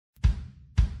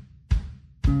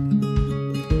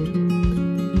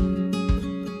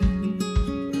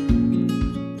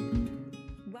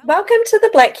Welcome to the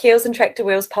Black Heels and Tractor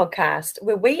Wheels podcast,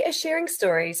 where we are sharing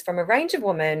stories from a range of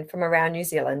women from around New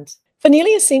Zealand. For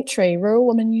nearly a century, Rural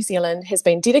Women New Zealand has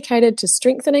been dedicated to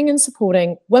strengthening and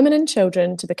supporting women and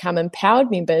children to become empowered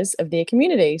members of their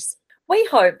communities. We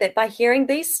hope that by hearing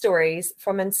these stories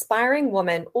from inspiring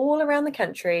women all around the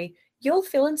country, you'll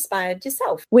feel inspired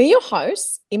yourself. We're your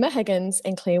hosts, Emma Higgins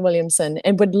and Claire Williamson,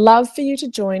 and would love for you to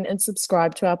join and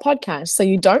subscribe to our podcast so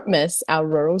you don't miss our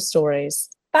rural stories.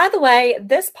 By the way,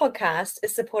 this podcast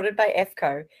is supported by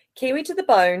AFCO, Kiwi to the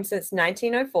bone since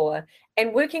 1904,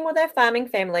 and working with our farming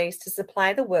families to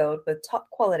supply the world with top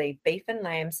quality beef and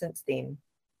lamb since then.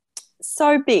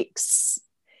 So, Becks,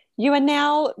 you are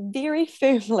now very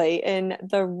firmly in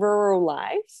the rural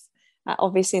life,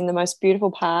 obviously in the most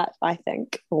beautiful part, I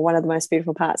think, or one of the most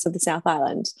beautiful parts of the South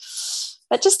Island.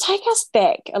 But just take us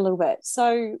back a little bit.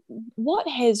 So what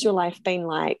has your life been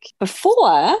like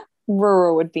before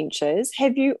rural adventures?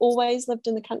 Have you always lived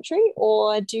in the country,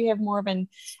 or do you have more of a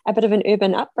bit of an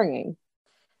urban upbringing?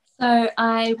 So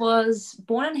I was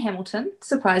born in Hamilton,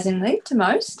 surprisingly to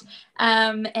most,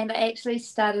 and I actually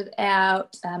started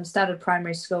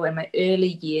primary school, and my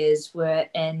early years were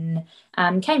in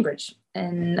Cambridge,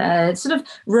 in a sort of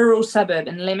rural suburb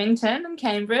in Leamington and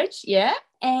Cambridge, yeah.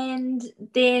 And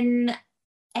then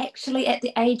actually at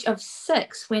the age of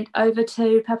 6 went over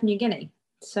to Papua New Guinea.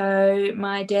 So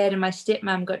my dad and my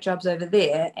stepmom got jobs over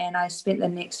there, and I spent the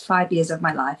next 5 years of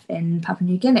my life in Papua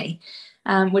New Guinea,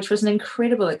 which was an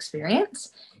incredible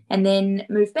experience. And then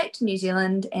moved back to New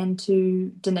Zealand and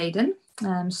to Dunedin,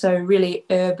 so really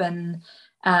urban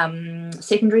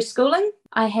secondary schooling.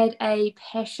 I had a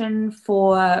passion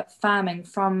for farming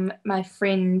from my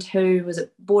friend who was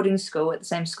at boarding school at the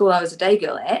same school I was a day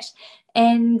girl at.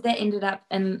 And that ended up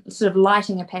in sort of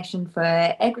lighting a passion for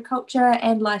agriculture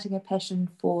and lighting a passion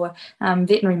for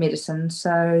veterinary medicine.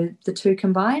 So the two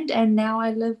combined, and now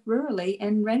I live rurally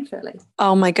in Ranfurly.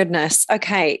 Oh my goodness.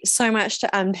 Okay, so much to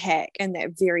unpack in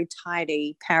that very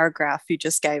tidy paragraph you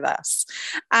just gave us.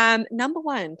 Number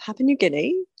one, Papua New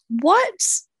Guinea. What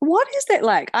is that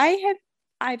like?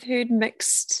 I've heard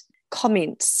mixed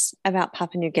comments about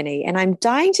Papua New Guinea, and I'm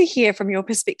dying to hear from your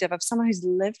perspective of someone who's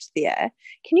lived there.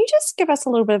 Can you just give us a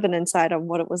little bit of an insight on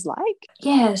what it was like?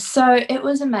 Yeah, so it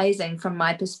was amazing from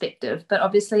my perspective, but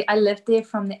obviously I lived there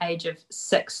from the age of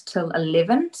 6 till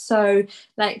 11, so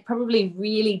like probably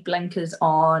really blinkers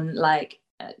on, like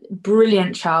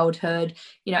brilliant childhood.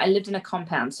 You know, I lived in a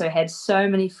compound, so I had so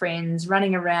many friends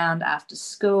running around after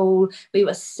school. We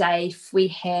were safe. We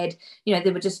had, you know,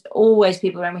 there were just always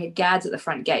people around. We had guards at the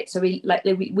front gate. So we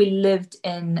lived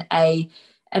in a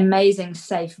amazing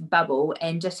safe bubble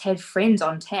and just had friends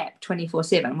on tap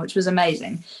 24/7, which was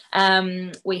amazing.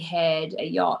 We had a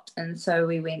yacht, and so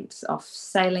we went off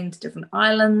sailing to different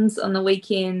islands on the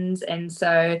weekends, and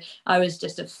so I was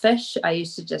just a fish. I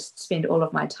used to just spend all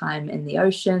of my time in the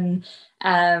ocean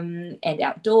and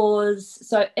outdoors.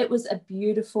 So it was a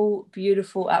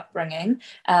beautiful upbringing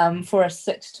for a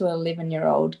 6 to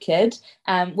 11-year-old kid.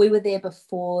 We were there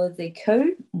before the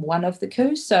coup, one of the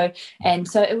coups, so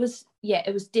it was, yeah,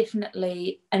 it was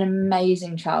definitely an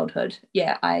amazing childhood.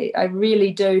 Yeah, I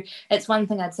really do. It's one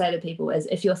thing I'd say to people is,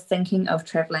 if you're thinking of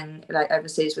traveling like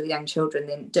overseas with young children,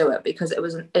 then do it, because it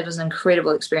was an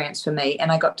incredible experience for me,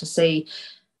 and I got to see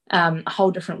a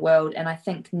whole different world. And I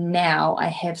think now I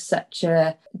have such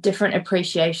a different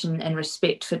appreciation and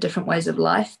respect for different ways of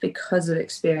life because of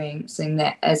experiencing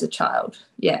that as a child.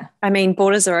 Yeah. I mean,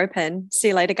 borders are open. See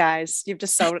you later, guys. You've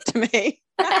just sold it to me.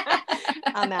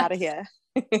 I'm out of here.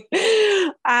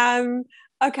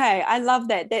 Okay, I love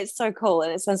that. That's so cool.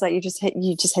 And it sounds like you just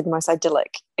had the most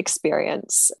idyllic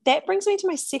experience. That brings me to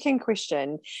my second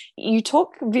question. You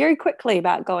talk very quickly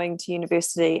about going to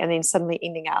university and then suddenly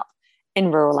ending up in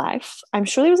rural life. I'm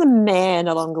sure there was a man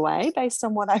along the way, based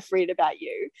on what I've read about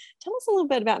you. Tell us a little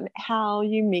bit about how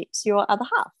you met your other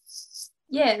half.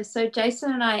 Yeah, so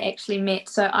Jason and I actually met.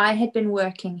 So I had been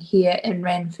working here in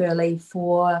Ranfurly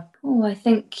for, I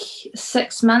think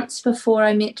 6 months before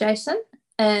I met Jason.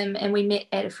 And we met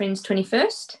at a friend's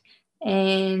 21st.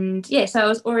 And yeah, so I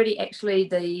was already actually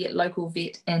the local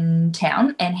vet in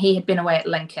town, and he had been away at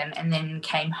Lincoln and then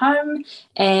came home.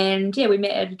 And yeah, we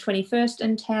met at a 21st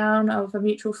in town of a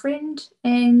mutual friend.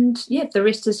 And yeah, the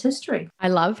rest is history. I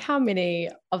love how many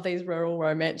of these rural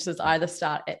romances either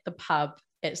start at the pub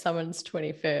at someone's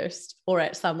 21st or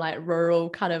at some like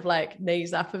rural kind of like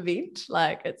knees up event.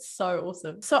 Like, it's so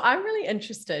awesome. So I'm really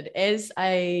interested, as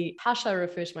how shall I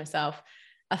refer to myself?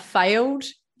 A failed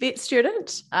vet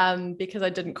student, because I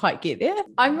didn't quite get there.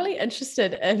 I'm really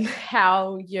interested in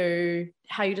how you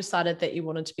decided that you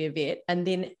wanted to be a vet, and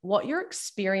then what your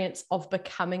experience of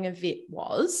becoming a vet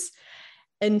was,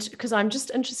 And because I'm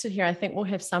just interested here, I think we'll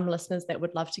have some listeners that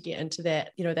would love to get into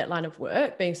that, you know, that line of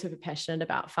work, being super passionate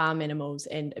about farm animals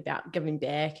and about giving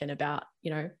back and about,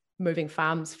 you know, moving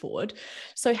farms forward.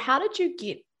 So how did you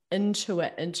get into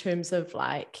it in terms of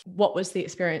like, what was the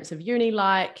experience of uni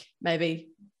like? Maybe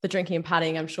the drinking and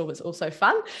partying, I'm sure, was also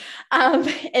fun.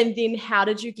 And then how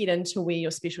did you get into where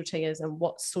your specialty is, and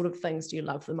what sort of things do you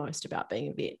love the most about being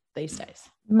a vet these days?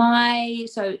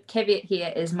 So caveat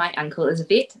here is my uncle is a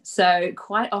vet. So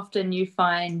quite often you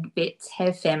find vets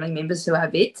have family members who are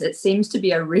vets. It seems to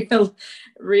be a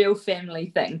real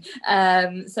family thing.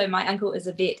 So my uncle is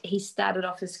a vet. He started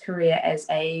off his career as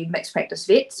a mixed practice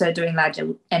vet, so doing large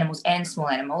animals and small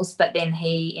animals, but then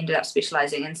he ended up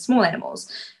specializing in small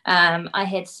animals. I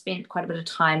had spent quite a bit of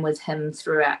time with him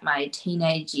throughout my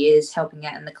teenage years, helping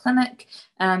out in the clinic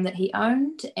that he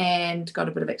owned, and got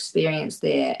a bit of experience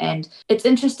there. And it's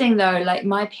interesting though, like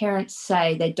my parents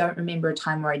say they don't remember a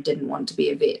time where I didn't want to be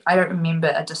a vet. I don't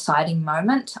remember a deciding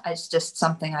moment. It's just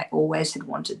something I always had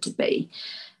wanted to be.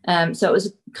 So it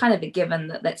was kind of a given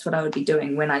that that's what I would be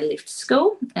doing when I left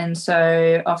school. And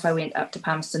so off I went up to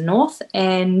Palmerston North,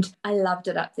 and I loved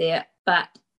it up there. But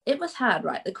it was hard,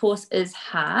 right? The course is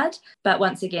hard, but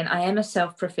once again, I am a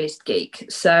self-professed geek.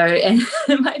 So, and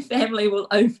my family will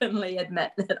openly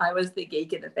admit that I was the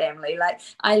geek of the family. Like,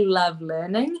 I love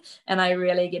learning, and I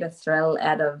really get a thrill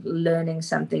out of learning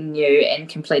something new and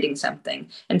completing something.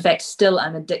 In fact, still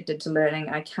I'm addicted to learning.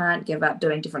 I can't give up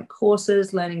doing different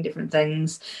courses, learning different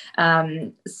things.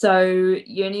 So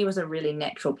uni was a really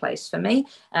natural place for me.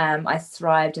 I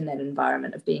thrived in that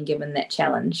environment of being given that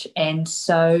challenge. And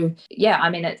so, yeah, I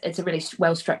mean, it's a really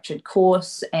well-structured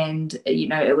course, and, you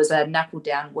know, it was a knuckle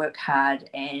down, work hard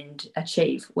and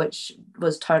achieve, which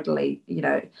was totally, you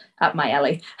know, up my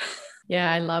alley. Yeah,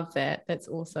 I love that. That's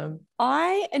awesome.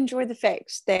 I enjoy the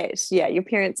fact that, yeah, your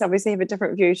parents obviously have a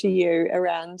different view to you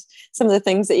around some of the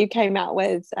things that you came out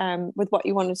with what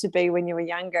you wanted to be when you were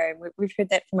younger. And we've heard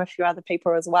that from a few other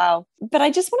people as well. But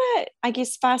I just want to, I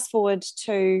guess, fast forward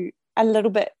to a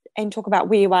little bit and talk about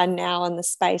where you are now in the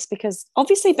space, because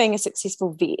obviously being a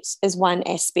successful vet is one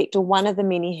aspect, or one of the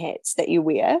many hats that you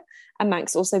wear,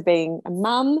 amongst also being a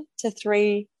mum to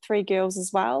three girls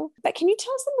as well. But can you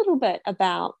tell us a little bit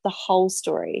about the whole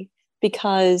story?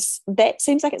 Because that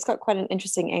seems like it's got quite an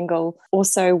interesting angle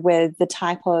also with the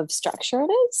type of structure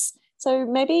it is. So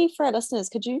maybe for our listeners,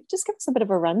 could you just give us a bit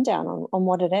of a rundown on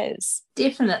what it is?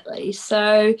 Definitely.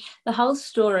 So the whole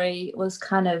story was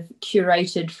kind of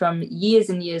curated from years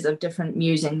and years of different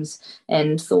musings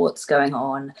and thoughts going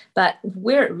on. But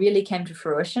where it really came to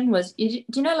fruition was, do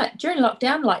you know, like during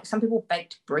lockdown, like some people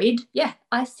baked bread. Yeah,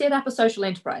 I set up a social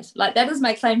enterprise. Like that is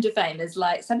my claim to fame, is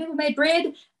like some people made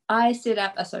bread. I set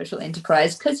up a social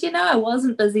enterprise because, you know, I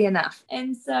wasn't busy enough.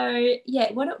 And so, yeah,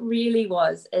 what it really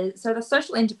was is, so the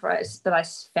social enterprise that I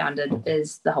founded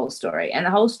is The Whole Story. And The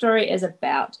Whole Story is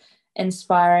about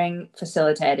inspiring,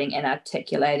 facilitating, and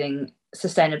articulating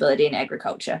sustainability in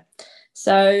agriculture.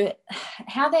 So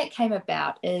how that came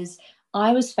about is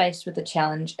I was faced with a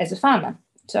challenge as a farmer.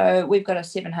 So we've got a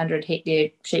 700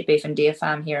 hectare sheep, beef and deer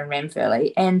farm here in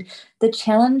Ramfurly. And the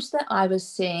challenge that I was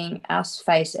seeing us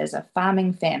face as a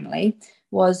farming family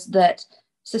was that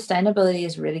sustainability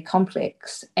is really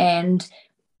complex, and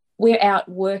we're out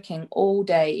working all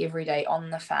day, every day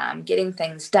on the farm, getting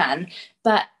things done,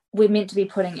 but we're meant to be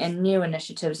putting in new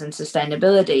initiatives in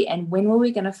sustainability. And when were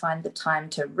we going to find the time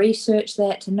to research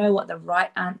that, to know what the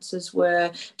right answers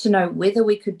were, to know whether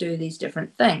we could do these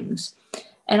different things?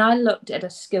 And I looked at a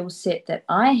skill set that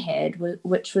I had,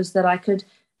 which was that I could,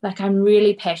 like, I'm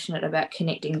really passionate about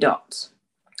connecting dots.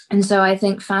 And so I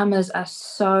think farmers are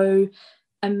so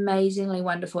amazingly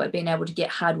wonderful at being able to get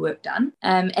hard work done.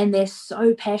 And they're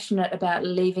so passionate about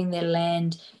leaving their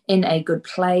land in a good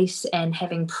place and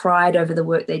having pride over the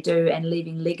work they do and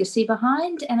leaving legacy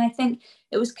behind. And I think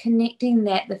it was connecting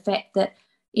that, the fact that,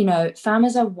 you know,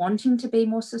 farmers are wanting to be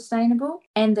more sustainable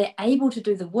and they're able to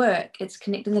do the work. It's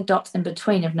connecting the dots in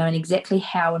between of knowing exactly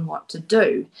how and what to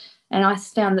do. And I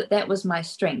found that that was my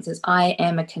strength, is I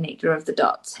am a connector of the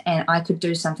dots, and I could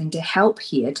do something to help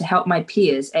here, to help my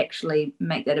peers actually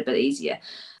make that a bit easier.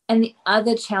 And the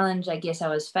other challenge I guess I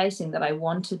was facing that I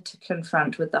wanted to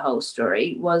confront with the whole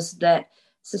story was that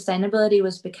sustainability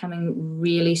was becoming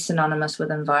really synonymous with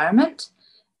environment,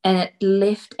 and it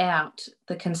left out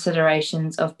the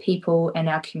considerations of people and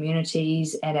our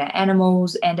communities and our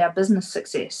animals and our business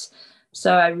success.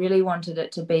 So I really wanted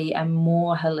it to be a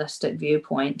more holistic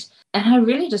viewpoint. And I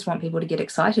really just want people to get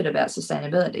excited about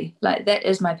sustainability. Like, that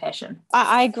is my passion.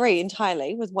 I agree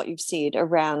entirely with what you've said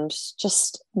around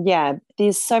just, yeah,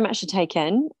 there's so much to take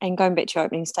in. And going back to your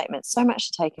opening statement, so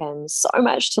much to take in, so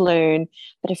much to learn.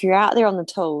 But if you're out there on the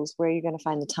tools, where are you going to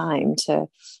find the time to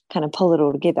kind of pull it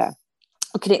all together?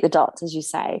 Or connect the dots, as you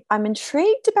say. I'm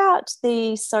intrigued about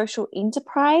the social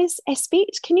enterprise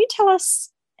aspect. Can you tell us,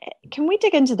 can we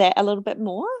dig into that a little bit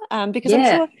more? Because I'm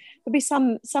sure there'll be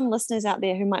some listeners out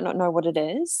there who might not know what it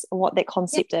is or what that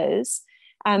concept is.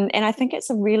 And I think it's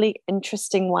a really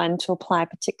interesting one to apply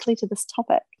particularly to this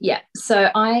topic. Yeah,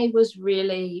 so I was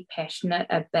really passionate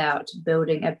about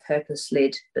building a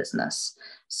purpose-led business.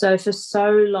 So for so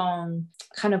long,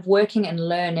 kind of working and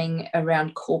learning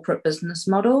around corporate business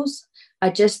models, I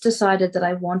just decided that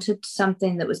I wanted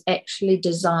something that was actually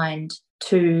designed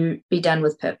to be done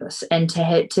with purpose and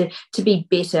to be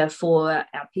better for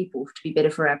our people, to be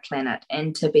better for our planet,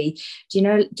 and to be,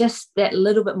 just that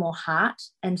little bit more heart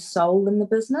and soul in the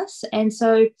business. And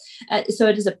so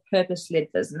it is a purpose-led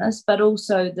business, but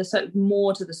also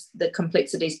more to the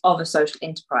complexities of a social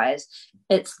enterprise.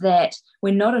 It's that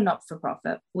we're not a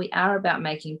not-for-profit. We are about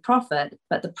making profit,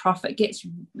 but the profit gets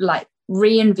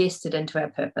reinvested into our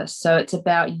purpose. So it's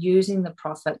about using the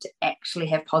profit to actually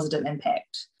have positive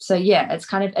impact. So yeah,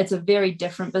 it's a very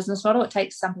different business model. It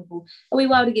takes some people a wee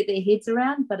while to get their heads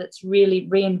around, but it's really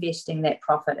reinvesting that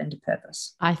profit into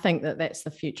purpose. I think that that's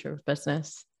the future of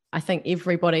business. I think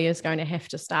everybody is going to have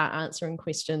to start answering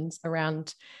questions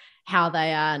around how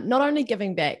they are not only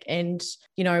giving back. And,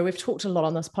 we've talked a lot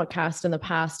on this podcast in the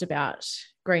past about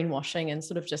greenwashing and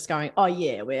sort of just going, oh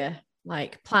yeah, we're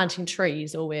like planting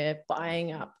trees, or we're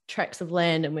buying up tracts of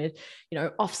land and we're,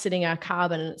 offsetting our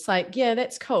carbon. And it's like, yeah,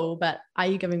 that's cool, but are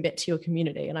you giving back to your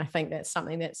community? And I think that's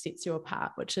something that sets you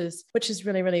apart, which is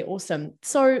really, really awesome.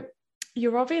 So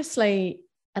you're obviously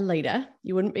a leader.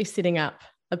 You wouldn't be setting up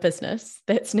a business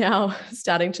that's now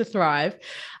starting to thrive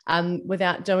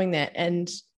without doing that. And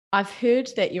I've heard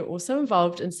that you're also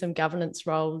involved in some governance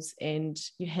roles and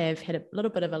you have had a little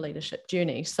bit of a leadership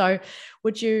journey. So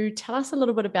would you tell us a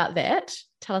little bit about that?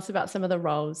 Tell us about some of the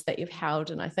roles that you've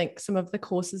held, and I think some of the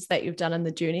courses that you've done in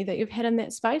the journey that you've had in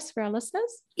that space for our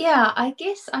listeners. Yeah, I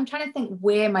guess I'm trying to think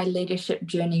where my leadership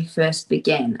journey first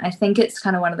began. I think it's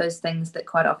kind of one of those things that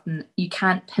quite often you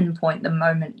can't pinpoint the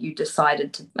moment you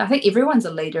decided to. I think everyone's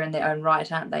a leader in their own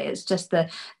right, aren't they? It's just the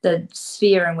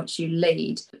sphere in which you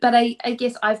lead. But I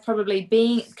guess I've probably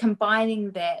been combining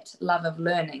that love of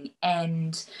learning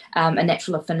and a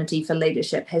natural affinity for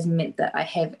leadership has meant that I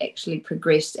have actually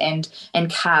progressed and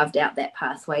carved out that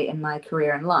pathway in my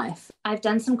career and life. I've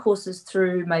done some courses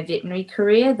through my veterinary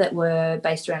career that were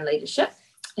based around leadership.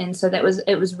 And so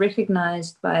it was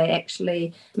recognised by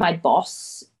actually my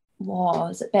boss,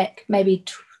 was it back maybe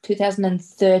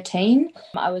 2013.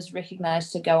 I was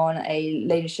recognised to go on a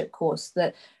leadership course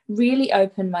that really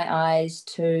opened my eyes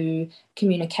to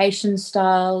communication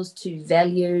styles, to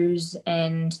values,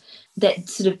 and that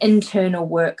sort of internal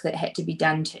work that had to be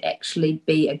done to actually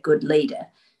be a good leader.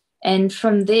 And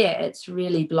from there, it's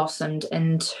really blossomed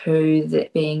into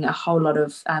that being a whole lot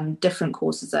of different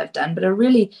courses I've done, but a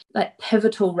really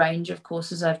pivotal range of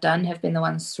courses I've done have been the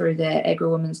ones through the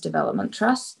Agri-Women's Development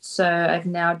Trust. So I've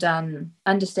now done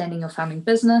Understanding Your Farming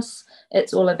Business,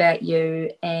 It's All About You,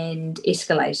 and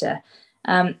Escalator.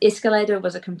 Escalator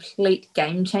was a complete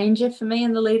game changer for me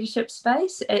in the leadership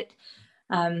space.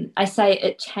 I say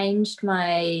it changed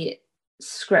my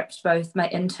script, both my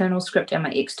internal script and my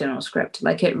external script.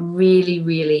 It really,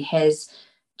 really has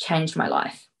changed my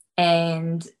life.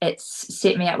 And it's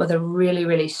set me up with a really,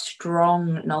 really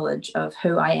strong knowledge of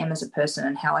who I am as a person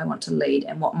and how I want to lead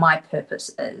and what my purpose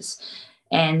is.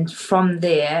 And from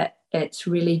there, it's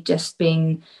really just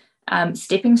been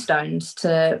stepping stones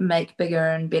to make bigger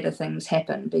and better things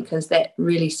happen, because that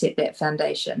really set that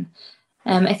foundation.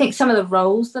 I think some of the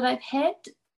roles that I've had,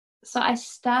 so I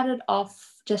started off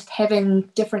just having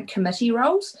different committee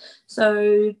roles.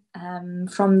 So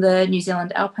from the New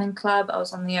Zealand Alpine Club, I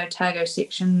was on the Otago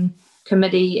section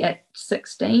committee at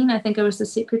 16. I think I was the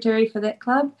secretary for that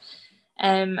club.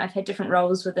 I've had different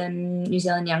roles within New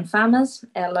Zealand Young Farmers,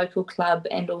 our local club,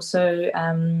 and also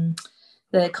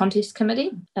the contest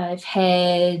committee. I've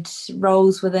had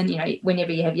roles within,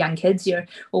 whenever you have young kids, you're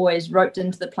always roped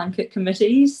into the Plunket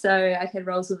committees. So I've had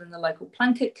roles within the local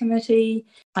Plunket committee.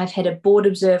 I've had a board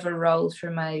observer role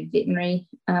through my veterinary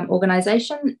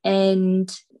organisation.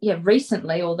 And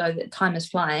recently, although the time is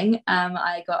flying,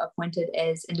 I got appointed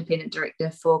as independent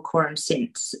director for Quorum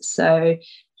Sense. So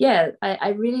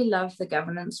I really love the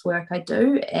governance work I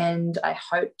do, and I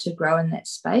hope to grow in that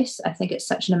space. I think it's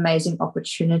such an amazing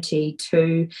opportunity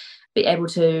to be able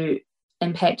to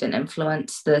impact and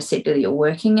influence the sector that you're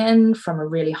working in from a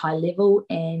really high level.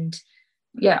 And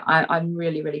I'm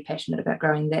really, really passionate about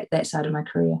growing that side of my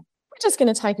career. We're just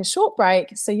going to take a short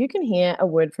break so you can hear a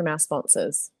word from our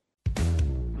sponsors.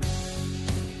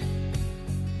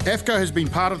 AFCO has been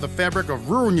part of the fabric of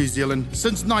rural New Zealand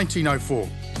since 1904,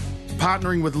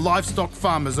 partnering with livestock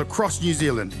farmers across New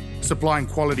Zealand, supplying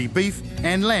quality beef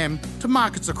and lamb to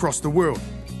markets across the world.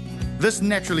 This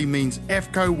naturally means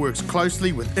AFCO works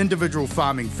closely with individual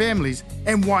farming families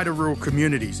and wider rural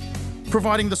communities,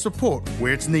 providing the support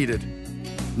where it's needed.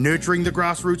 Nurturing the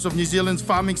grassroots of New Zealand's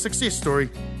farming success story,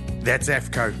 that's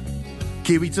AFCO.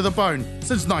 Kiwi to the bone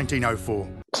since 1904.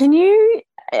 Can you,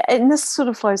 and this sort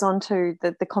of flows on to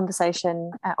the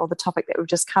conversation or the topic that we've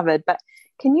just covered, but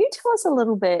can you tell us a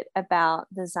little bit about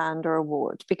the Zander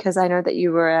Award? Because I know that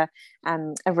you were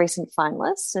a recent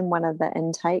finalist in one of the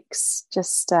intakes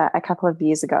just a couple of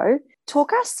years ago.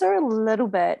 Talk us through a little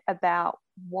bit about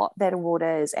what that award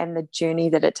is and the journey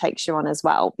that it takes you on as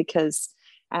well, because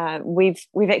we've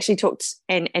actually talked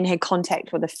and had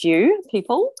contact with a few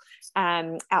people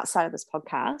outside of this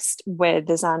podcast with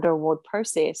the Zander Award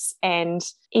process, and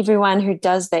everyone who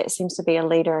does that seems to be a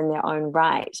leader in their own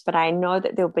right. But I know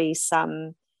that there'll be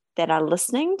some that are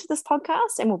listening to this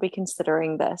podcast and will be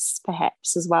considering this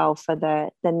perhaps as well for the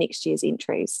next year's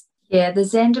entries. Yeah, the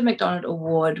Zander McDonald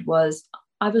Award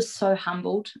I was so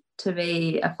humbled to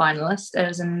be a finalist. It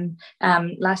was in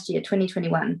last year,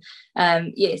 2021.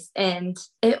 Yes, and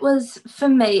it was, for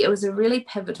me, it was a really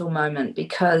pivotal moment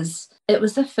because it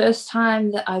was the first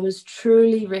time that I was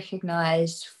truly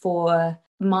recognised for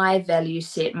my value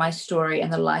set, my story,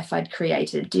 and the life I'd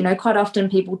created. You know, quite often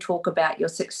people talk about your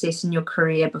success in your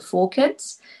career before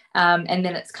kids. And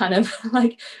then it's kind of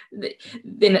like,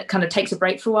 then it kind of takes a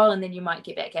break for a while, and then you might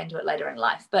get back into it later in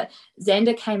life. But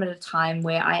Zander came at a time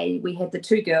where we had the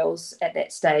two girls at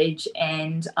that stage,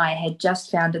 and I had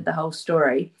just founded the whole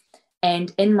story.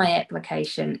 And in my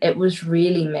application, it was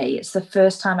really me. It's the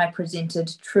first time I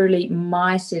presented truly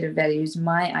my set of values,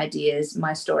 my ideas,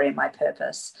 my story, and my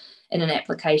purpose in an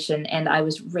application. And I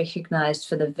was recognized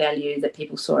for the value that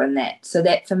people saw in that. So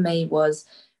that for me was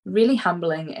really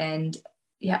humbling, and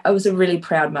it was a really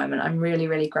proud moment. I'm really,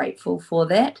 really grateful for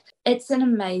that. It's an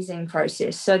amazing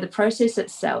process. So the process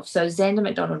itself, so Zander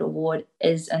McDonald Award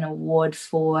is an award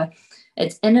for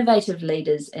its innovative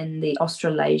leaders in the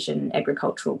Australasian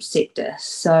agricultural sector.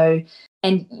 So,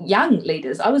 and young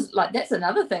leaders. I was like, that's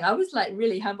another thing. I was like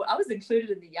really humble. I was included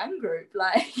in the young group.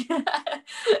 Like,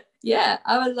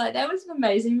 I was like, that was an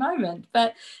amazing moment.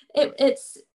 But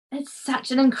it's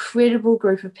such an incredible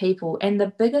group of people. And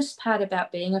the biggest part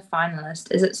about being a finalist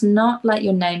is it's not like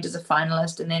you're named as a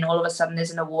finalist and then all of a sudden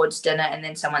there's an awards dinner and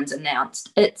then someone's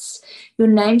announced. It's you're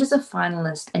named as a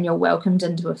finalist and you're welcomed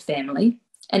into a family.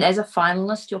 And as a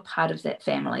finalist, you're part of that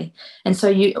family. And so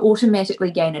you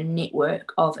automatically gain a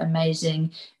network of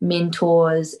amazing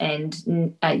mentors and,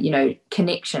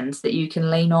 connections that you can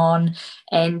lean on,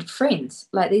 and friends.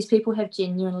 Like, these people have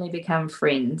genuinely become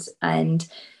friends. And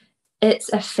it's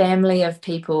a family of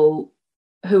people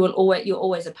who you're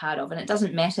always a part of. And it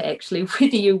doesn't matter actually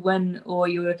whether you win or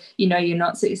you're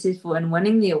not successful in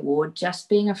winning the award. Just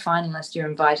being a finalist, you're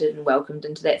invited and welcomed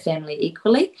into that family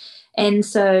equally. And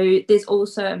so there's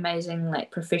also amazing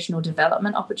professional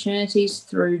development opportunities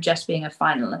through just being a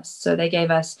finalist. So they gave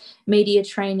us media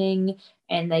training,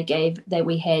 and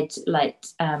we had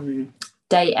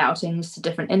day outings to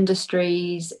different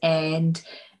industries, and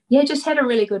just had a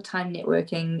really good time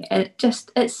networking. And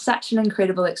it's such an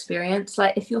incredible experience.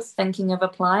 Like, if you're thinking of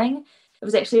applying, it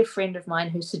was actually a friend of mine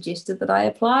who suggested that I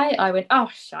apply. I went, oh,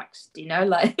 shucks,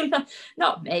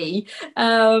 not me.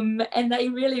 And they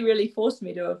really, really forced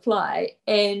me to apply.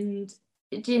 And,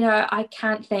 I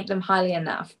can't thank them highly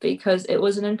enough, because it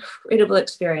was an incredible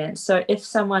experience. So if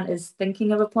someone is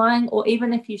thinking of applying, or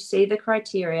even if you see the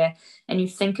criteria and you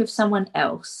think of someone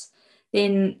else,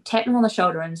 then tap them on the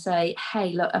shoulder and say,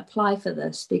 hey, look, apply for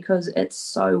this, because it's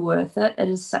so worth it. It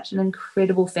is such an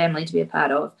incredible family to be a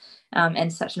part of,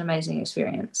 and such an amazing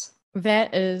experience.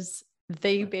 That is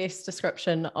the best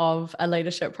description of a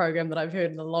leadership program that I've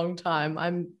heard in a long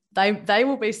time. They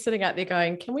will be sitting out there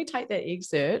going, can we take that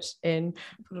excerpt and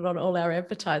put it on all our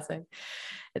advertising?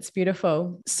 It's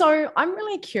beautiful. So I'm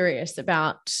really curious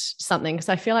about something, because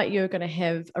I feel like you're going to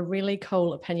have a really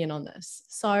cool opinion on this.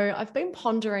 So I've been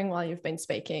pondering while you've been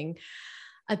speaking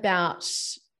about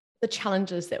the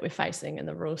challenges that we're facing in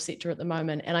the rural sector at the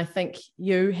moment. And I think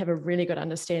you have a really good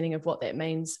understanding of what that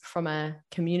means from a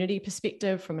community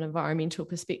perspective, from an environmental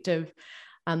perspective,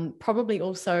 probably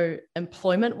also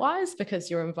employment wise, because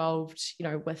you're involved,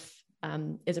 with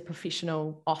as a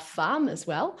professional off farm as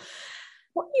well.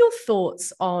 What are your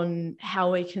thoughts on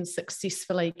how we can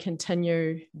successfully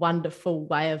continue wonderful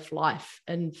way of life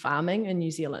in farming in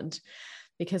New Zealand?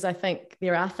 Because I think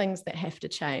there are things that have to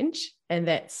change, and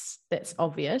that's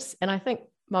obvious. And I think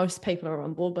most people are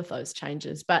on board with those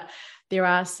changes, but there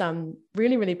are some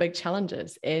really, really big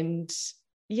challenges. And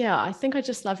yeah, I think I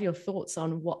just love your thoughts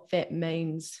on what that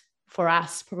means for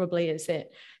us, probably as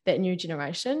that new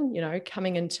generation,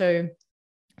 coming into,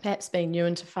 perhaps being new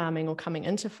into farming or coming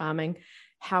into farming.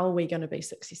 How are we going to be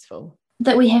successful?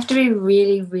 That we have to be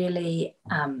really, really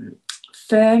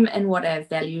firm in what our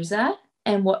values are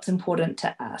and what's important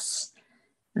to us.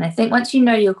 And I think once you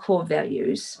know your core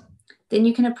values, then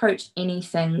you can approach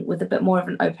anything with a bit more of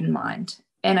an open mind.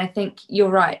 And I think you're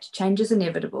right, change is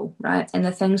inevitable, right? And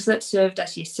the things that served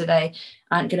us yesterday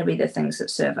aren't going to be the things that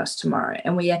serve us tomorrow.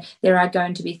 And there are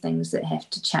going to be things that have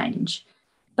to change.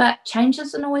 But change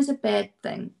isn't always a bad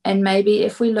thing. And maybe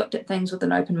if we looked at things with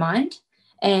an open mind,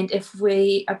 and if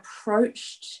we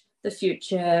approached the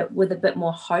future with a bit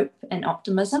more hope and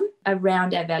optimism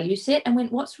around our value set and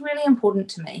went, what's really important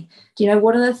to me?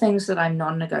 What are the things that I'm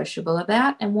non-negotiable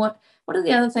about? And what are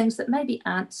the other things that maybe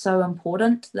aren't so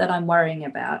important that I'm worrying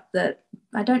about that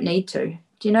I don't need to?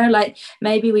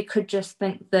 Maybe we could just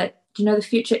think that, the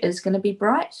future is going to be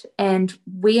bright and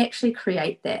we actually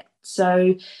create that.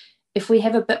 So if we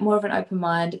have a bit more of an open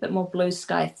mind, a bit more blue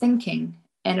sky thinking,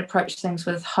 and approach things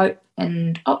with hope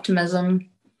and optimism,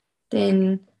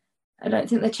 then I don't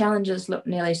think the challenges look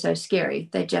nearly so scary.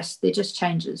 They're just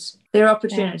changes. They're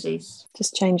opportunities. Yeah,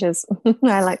 just changes.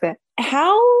 I like that.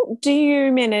 How do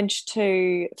you manage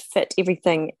to fit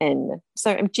everything in?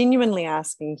 So I'm genuinely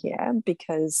asking here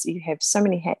because you have so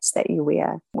many hats that you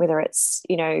wear, whether it's,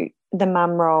 the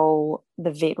mum role,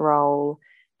 the vet role,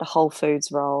 the Whole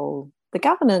Foods role, the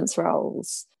governance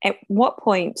roles. At what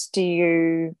point do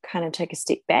you kind of take a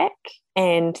step back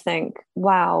and think,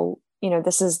 wow,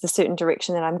 this is the certain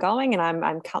direction that I'm going and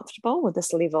I'm comfortable with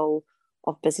this level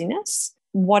of busyness?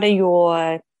 What are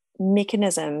your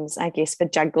mechanisms, I guess, for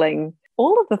juggling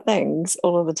all of the things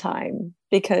all of the time?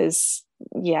 Because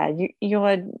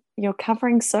you're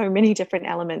covering so many different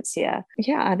elements here.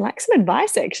 Yeah, I'd like some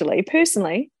advice, actually,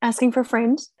 personally, asking for a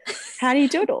friend. How do you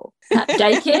do it all?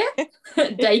 Daycare.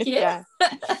 Yeah.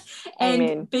 And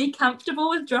Amen. Be comfortable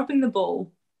with dropping the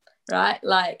ball, right?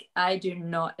 Like, I do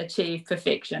not achieve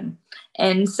perfection.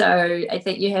 And so I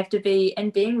think you have to be,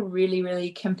 and being really,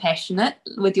 really compassionate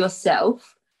with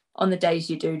yourself on the days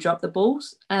you do drop the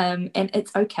balls. And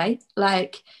it's okay.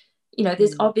 Like,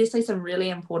 there's obviously some really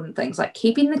important things like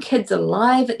keeping the kids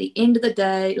alive at the end of the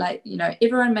day, like,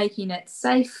 everyone making it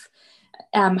safe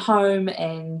home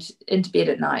and into bed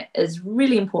at night is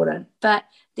really important. But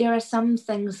there are some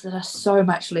things that are so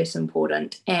much less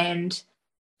important, and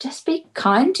just be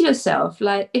kind to yourself.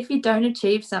 Like, if you don't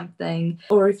achieve something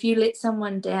or if you let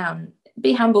someone down,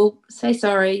 be humble, say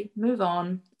sorry, move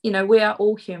on. We are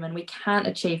all human. We can't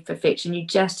achieve perfection. You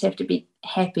just have to be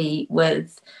happy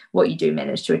with what you do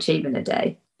manage to achieve in a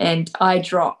day. And I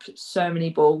drop so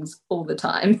many balls all the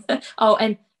time. Oh,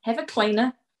 and have a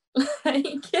cleaner.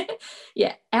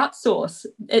 Outsource.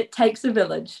 It takes a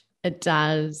village. It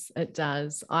does.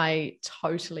 I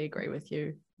totally agree with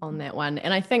you on that one.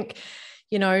 And I think,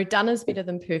 done is better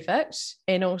than perfect.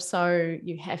 And also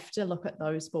you have to look at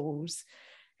those balls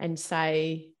and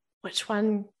say, which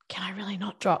one can I really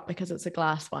not drop because it's a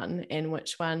glass one, and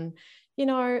which one,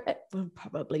 it will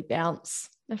probably bounce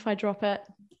if I drop it.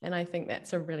 And I think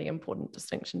that's a really important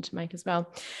distinction to make as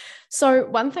well. So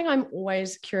one thing I'm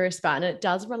always curious about, and it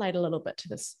does relate a little bit to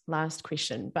this last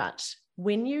question, but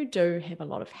when you do have a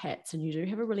lot of hats and you do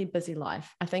have a really busy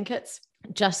life, I think it's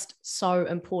just so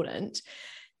important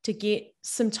to get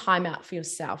some time out for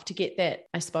yourself, to get that,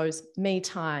 I suppose, me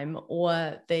time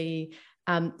or the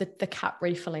cup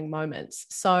refilling moments.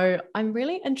 So I'm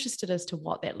really interested as to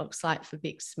what that looks like for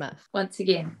Becks Smith. Once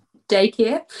again,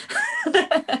 daycare.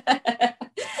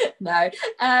 No,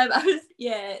 I was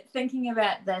thinking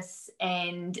about this,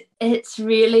 and it's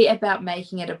really about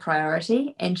making it a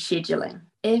priority and scheduling.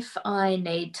 If I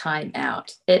need time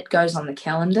out, it goes on the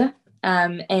calendar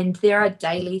And there are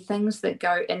daily things that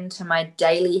go into my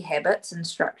daily habits and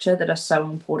structure that are so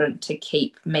important to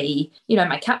keep me,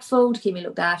 my cup full, to keep me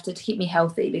looked after, to keep me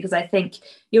healthy. Because I think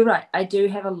you're right, I do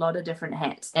have a lot of different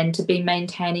hats, and to be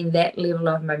maintaining that level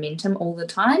of momentum all the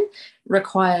time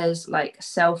requires like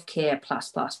self-care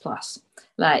plus plus plus.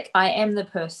 Like, I am the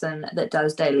person that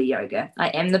does daily yoga. I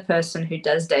am the person who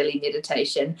does daily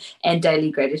meditation and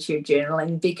daily gratitude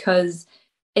journaling, because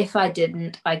if I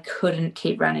didn't, I couldn't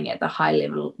keep running at the high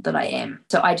level that I am.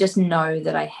 So I just know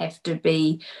that I have to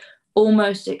be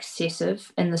almost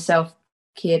excessive in the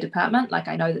self-care department. Like,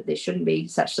 I know that there shouldn't be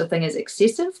such a thing as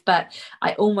excessive, but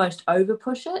I almost over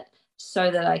push it so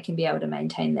that I can be able to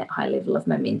maintain that high level of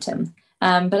momentum.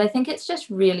 But I think it's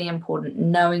just really important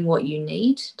knowing what you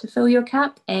need to fill your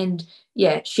cup, and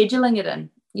scheduling it in.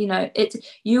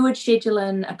 You would schedule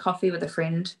in a coffee with a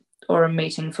friend or a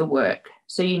meeting for work.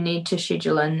 So you need to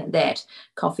schedule in that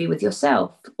coffee with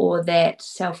yourself or that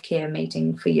self-care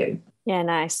meeting for you. Yeah,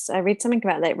 nice. I read something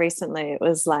about that recently. It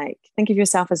was like, think of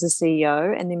yourself as a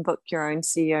CEO and then book your own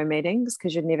CEO meetings,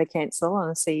 because you'd never cancel on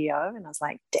a CEO. And I was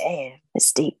like, damn,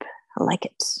 it's deep. I like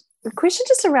it. The question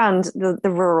just around the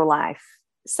rural life.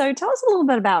 So tell us a little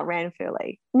bit about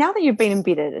Ranfurly. Now that you've been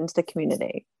embedded into the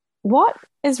community, what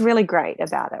is really great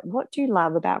about it? What do you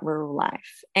love about rural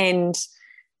life? And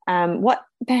what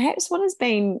has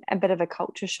been a bit of a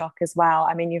culture shock as well?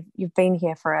 I mean, you've been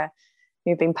here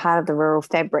you've been part of the rural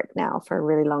fabric now for a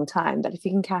really long time, but if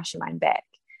you can cast your mind back,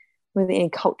 were there any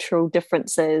cultural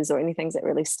differences or anything that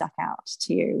really stuck out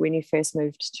to you when you first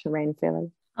moved to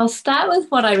Ranfurly? I'll start with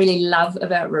what I really love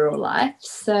about rural life.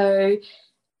 So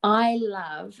I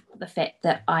love the fact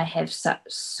that I have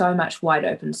so much wide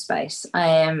open space.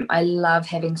 I love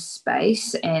having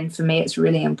space, and for me it's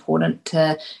really important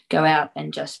to go out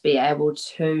and just be able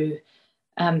to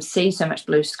see so much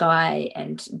blue sky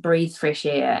and breathe fresh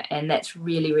air, and that's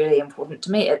really, really important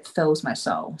to me. It fills my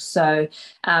soul. So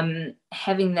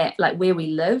having that, like where we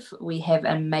live, we have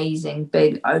amazing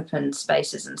big open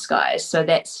spaces and skies, so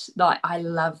that's like, I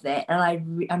love that, and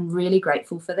I'm really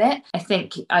grateful for that. I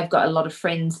think I've got a lot of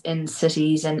friends in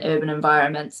cities and urban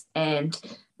environments, and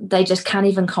they just can't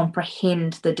even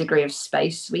comprehend the degree of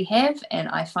space we have. And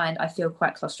I feel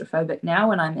quite claustrophobic now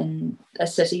when I'm in a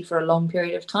city for a long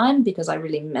period of time, because I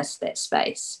really miss that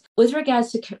space. With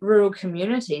regards to rural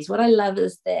communities, what I love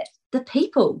is that the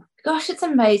people, gosh, it's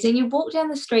amazing. You walk down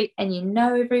the street and you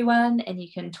know everyone and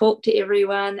you can talk to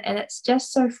everyone, and it's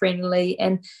just so friendly,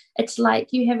 and it's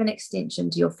like you have an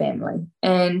extension to your family.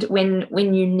 And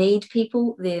when you need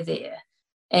people, they're there.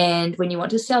 And when you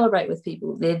want to celebrate with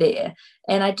people, they're there.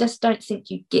 And I just don't think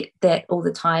you get that all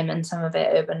the time in some of our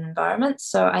urban environments.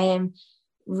 So I am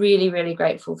really, really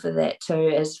grateful for that too,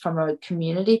 as from a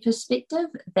community perspective,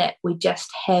 that we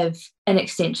just have an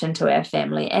extension to our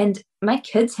family, and my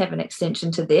kids have an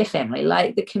extension to their family.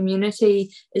 Like, the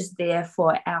community is there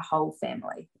for our whole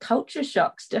family. Culture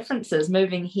shocks, differences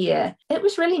moving here, it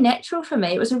was really natural for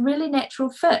me. It was a really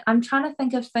natural fit. I'm trying to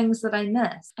think of things that I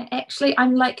miss.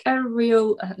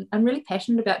 I'm really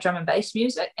passionate about drum and bass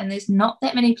music, and there's not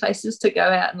that many places to go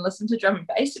out and listen to drum and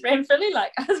bass around Philly.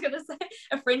 Like, I was going to say,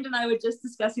 a friend and I were just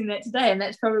discussing that today, and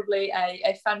that's probably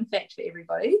a fun fact for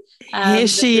everybody. Here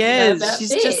she is. She's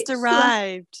Becks. just arrived.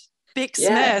 Becks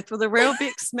Smith, with a real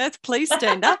Becks Smith. Please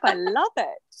stand up. I love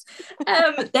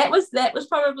it. That was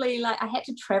probably, like, I had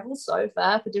to travel so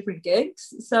far for different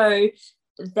gigs. So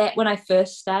that, when I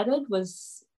first started,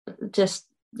 was just,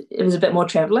 it was a bit more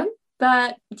traveling.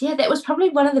 But yeah, that was probably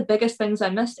one of the biggest things I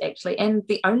missed, actually, and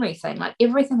the only thing. Like,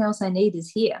 everything else I need is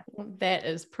here. That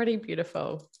is pretty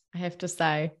beautiful, I have to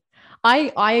say.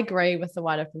 I agree with the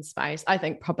wide open space. I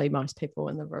think probably most people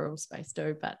in the rural space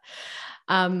do, but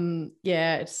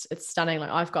it's stunning. Like,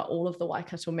 I've got all of the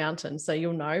Waikato Mountains, so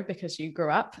you'll know, because you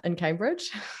grew up in Cambridge.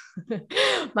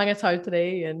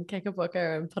 Maungatautari and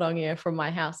Kekapuka and Parongia from my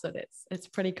house, so it's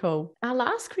pretty cool. Our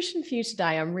last question for you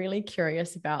today, I'm really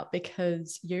curious about,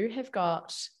 because you have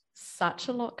got such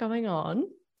a lot going on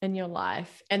in your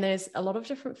life, and there's a lot of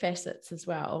different facets as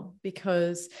well,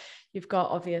 because you've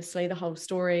got obviously the whole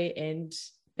story and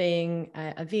being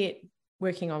a vet,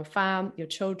 working on farm, your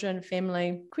children,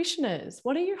 family. Question is,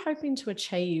 what are you hoping to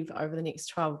achieve over the next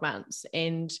 12 months?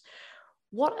 And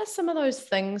what are some of those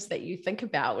things that you think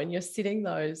about when you're setting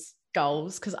those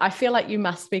goals? Because I feel like you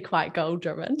must be quite goal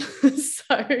driven.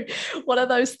 So what are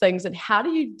those things and how do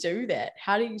you do that?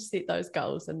 How do you set those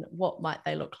goals and what might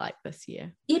they look like this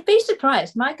year? You'd be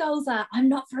surprised. My goals are, I'm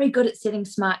not very good at setting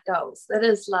smart goals. That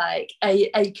is like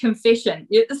a confession.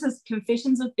 This is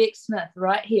Confessions with Becks Smith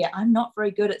right here. I'm not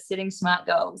very good at setting smart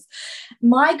goals.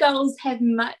 My goals have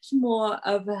much more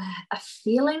of a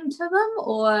feeling to them,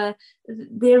 or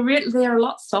they're a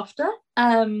lot softer.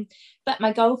 But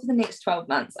my goal for the next 12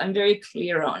 months, I'm very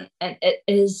clear on, and it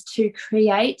is to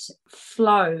create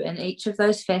flow in each of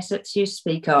those facets you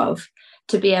speak of,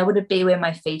 to be able to be where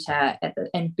my feet are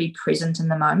and be present in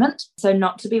the moment. So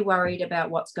not to be worried about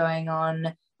what's going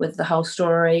on with the whole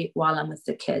story while I'm with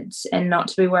the kids, and not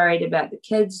to be worried about the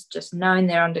kids, just knowing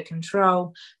they're under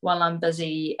control while I'm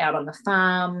busy out on the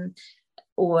farm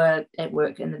or at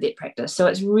work in the vet practice. So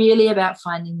it's really about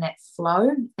finding that flow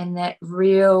and that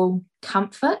real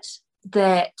comfort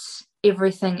that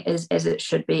everything is as it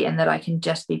should be and that I can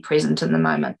just be present in the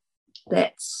moment.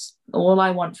 That's all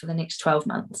I want for the next 12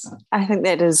 months. I think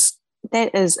that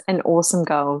is an awesome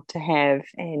goal to have,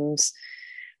 and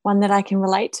one that I can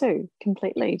relate to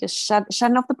completely. Just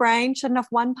shutting off the brain, shutting off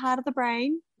one part of the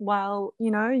brain while,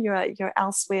 you're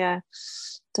elsewhere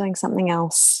doing something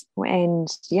else, and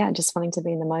just wanting to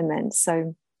be in the moment.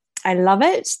 So I love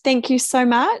it. Thank you so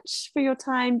much for your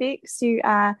time, Becks. You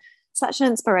are such an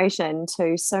inspiration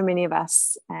to so many of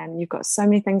us, and you've got so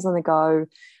many things on the go,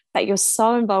 but you're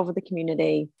so involved with the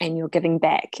community and you're giving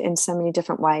back in so many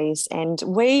different ways. And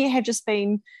we have just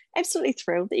been absolutely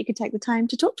thrilled that you could take the time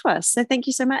to talk to us. So thank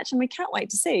you so much. And we can't wait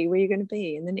to see where you're going to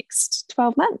be in the next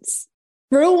 12 months.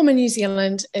 Rural Women New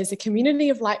Zealand is a community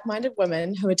of like-minded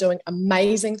women who are doing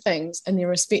amazing things in their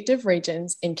respective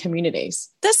regions and communities.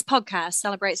 This podcast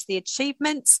celebrates the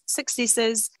achievements,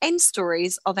 successes, and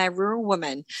stories of our rural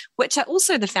women, which are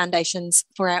also the foundations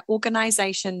for our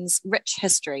organisation's rich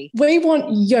history. We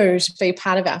want you to be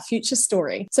part of our future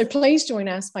story. So please join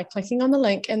us by clicking on the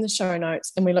link in the show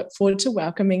notes, and we look forward to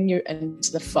welcoming you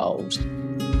into the fold.